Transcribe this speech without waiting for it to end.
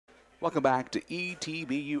Welcome back to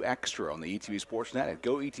ETBU Extra on the ETB Sports Net at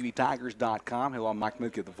GoETBTigers.com. Hello, I'm Mike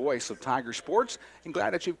Mookie, the voice of Tiger Sports, and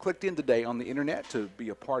glad that you've clicked in today on the internet to be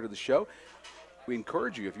a part of the show. We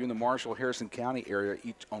encourage you, if you're in the Marshall-Harrison County area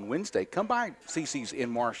on Wednesday, come by CC's in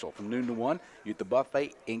Marshall from noon to 1. You get the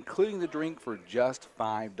buffet, including the drink, for just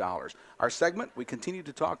 $5. Our segment, we continue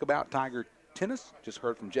to talk about Tiger tennis. Just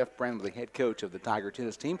heard from Jeff Brandon, the head coach of the Tiger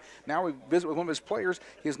tennis team. Now we visit with one of his players.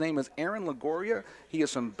 His name is Aaron Longoria. He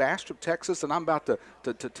is from Bastrop, Texas, and I'm about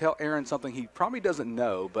to tell Aaron something he probably doesn't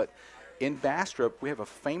know, but in Bastrop, we have a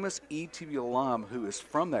famous ETB alum who is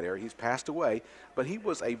from that area. He's passed away, but he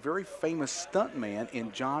was a very famous stuntman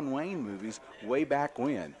in John Wayne movies way back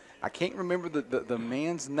when. I can't remember the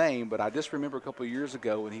man's name, but I just remember a couple of years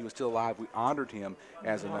ago when he was still alive, we honored him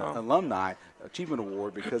as an alumni achievement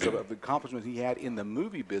award because of the accomplishments he had in the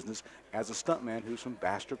movie business as a stuntman who's from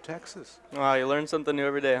Bastrop, Texas. Wow, you learn something new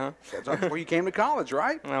every day, huh? That's where you came to college,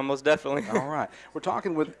 right? Most definitely. All right. We're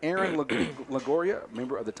talking with Aaron Longoria,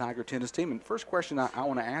 member of the Tiger tennis team. And first question I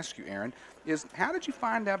want to ask you, Aaron, is how did you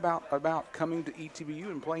find out about coming to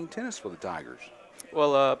ETBU and playing tennis for the Tigers?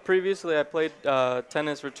 Well, previously I played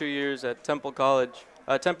tennis for 2 years at Temple College,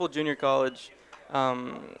 Temple Junior College,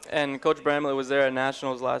 and Coach Bramlett was there at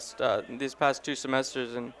Nationals these past 2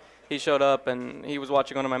 semesters, and he showed up and he was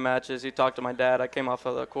watching one of my matches. He talked to my dad. I came off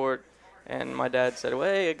of the court, and my dad said, well,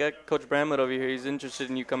 hey, I got Coach Bramlett over here. He's interested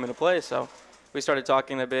in you coming to play. So we started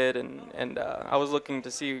talking a bit, and I was looking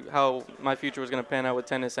to see how my future was going to pan out with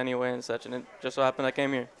tennis anyway and such, and it just so happened I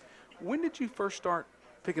came here. When did you first start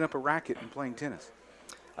picking up a racket and playing tennis?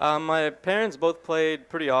 My parents both played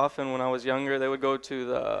pretty often when I was younger. They would go to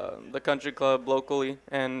the country club locally,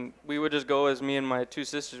 and we would just go as me and my 2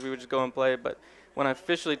 sisters. We would just go and play. But when I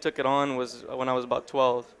officially took it on was when I was about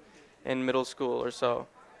 12 in middle school or so.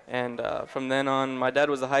 And from then on, my dad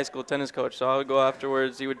was the high school tennis coach, so I would go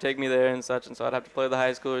afterwards. He would take me there and such, and so I'd have to play with the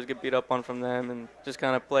high schoolers, get beat up on from them, and just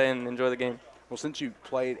kind of play and enjoy the game. Well, since you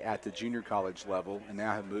played at the junior college level and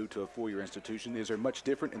now have moved to a 4-year institution, is there much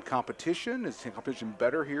different in competition? Is competition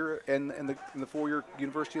better here in the 4-year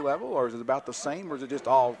university level, or is it about the same, or is it just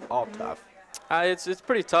all tough? It's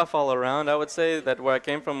pretty tough all around. I would say that where I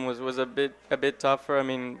came from was a bit tougher. I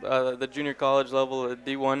mean, the junior college level,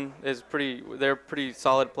 D1 is they're pretty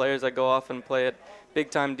solid players that go off and play at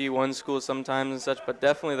big-time D1 schools sometimes and such, but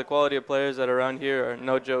definitely the quality of players that are around here are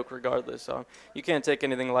no joke regardless. So you can't take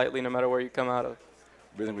anything lightly no matter where you come out of.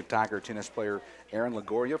 Visiting with Tiger tennis player Aaron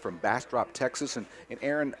Longoria from Bastrop, Texas. And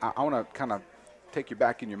Aaron, I want to kind of take you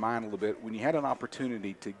back in your mind a little bit. When you had an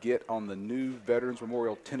opportunity to get on the new Veterans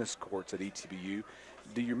Memorial tennis courts at ETBU,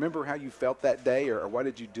 do you remember how you felt that day, or what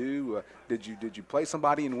did you do? Did you play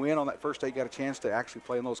somebody and win on that first day you got a chance to actually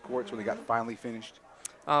play on those courts when they got finally finished?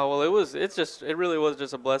 Well, it really was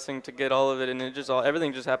just a blessing to get all of it, and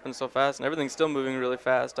everything just happened so fast, and everything's still moving really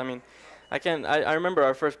fast. I mean, I remember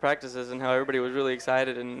our first practices and how everybody was really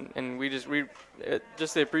excited, and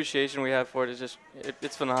just the appreciation we have for it is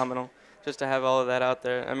it's phenomenal, just to have all of that out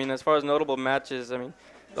there. I mean, as far as notable matches, I mean,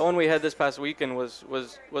 the one we had this past weekend was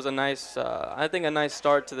a nice, I think a nice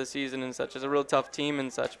start to the season and such. It's a real tough team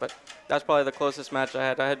and such, but that's probably the closest match I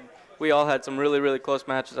had. We all had some really, really close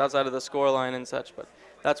matches outside of the scoreline and such, but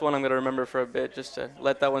that's one I'm going to remember for a bit, just to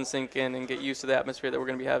let that one sink in and get used to the atmosphere that we're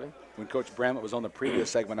going to be having. When Coach Bramlett was on the previous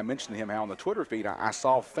segment, I mentioned to him how on the Twitter feed I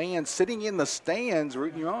saw fans sitting in the stands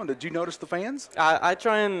rooting you on. Did you notice the fans? I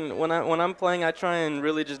try and, when I'm playing, I try and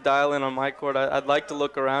really just dial in on my court. I'd like to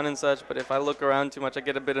look around and such, but if I look around too much, I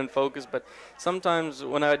get a bit in focus. But sometimes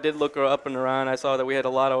when I did look up and around, I saw that we had a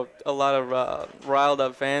lot of riled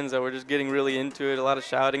up fans that were just getting really into it, a lot of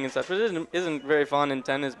shouting and such, which isn't very fun in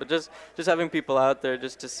tennis, but just having people out there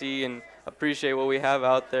just to see and appreciate what we have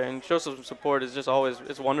out there and show some support is just always,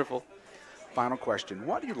 it's wonderful. Final question.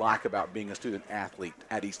 What do you like about being a student athlete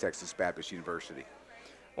at East Texas Baptist University?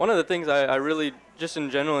 One of the things I really just in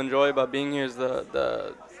general enjoy about being here is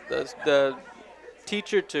the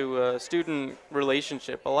teacher to student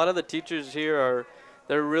relationship. A lot of the teachers here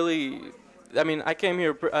they're really, I mean, I came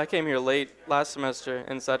here late last semester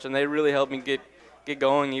and such, and they really helped me get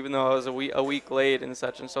going, even though I was a week late and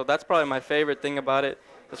such. And so that's probably my favorite thing about it.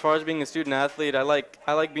 As far as being a student athlete, I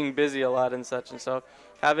like being busy a lot and such. And so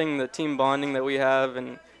having the team bonding that we have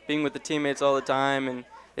and being with the teammates all the time, and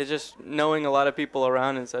it's just knowing a lot of people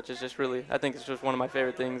around and such is just really, I think it's just one of my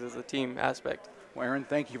favorite things is the team aspect. Well, Aaron,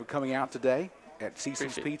 thank you for coming out today. at Cece's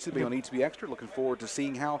Appreciate Pizza, it. be on ETB Extra. Looking forward to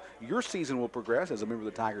seeing how your season will progress as a member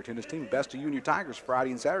of the Tiger tennis team. Best to you and your Tigers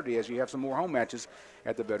Friday and Saturday as you have some more home matches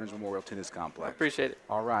at the Veterans Memorial Tennis Complex. Appreciate it.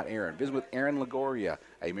 All right, Aaron. Visit with Aaron Longoria,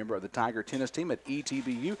 a member of the Tiger tennis team at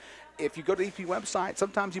ETBU. If you go to the ETBU website,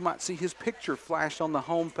 sometimes you might see his picture flash on the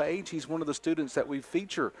home page. He's one of the students that we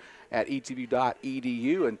feature at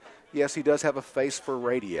etbu.edu. And yes, he does have a face for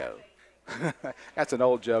radio. That's an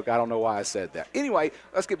old joke. I don't know why I said that. Anyway,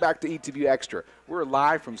 let's get back to ETBU Extra. We're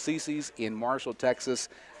live from Cece's in Marshall, Texas,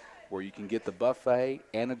 where you can get the buffet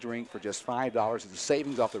and a drink for just $5. It's a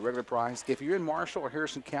savings off the regular price. If you're in Marshall or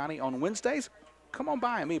Harrison County on Wednesdays, come on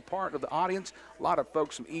by and be a part of the audience. A lot of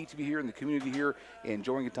folks from ETB here in the community here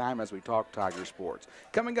enjoying the time as we talk Tiger sports.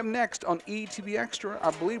 Coming up next on ETB Extra,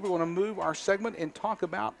 I believe we're going to move our segment and talk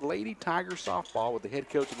about Lady Tiger softball with the head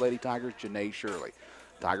coach of Lady Tigers, Janae Shirley.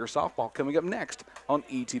 Tiger softball coming up next on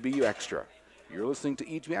ETBU Extra. You're listening to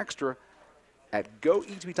ETBU Extra at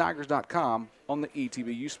goetbtigers.com on the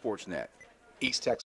ETBU Sportsnet. East Texas.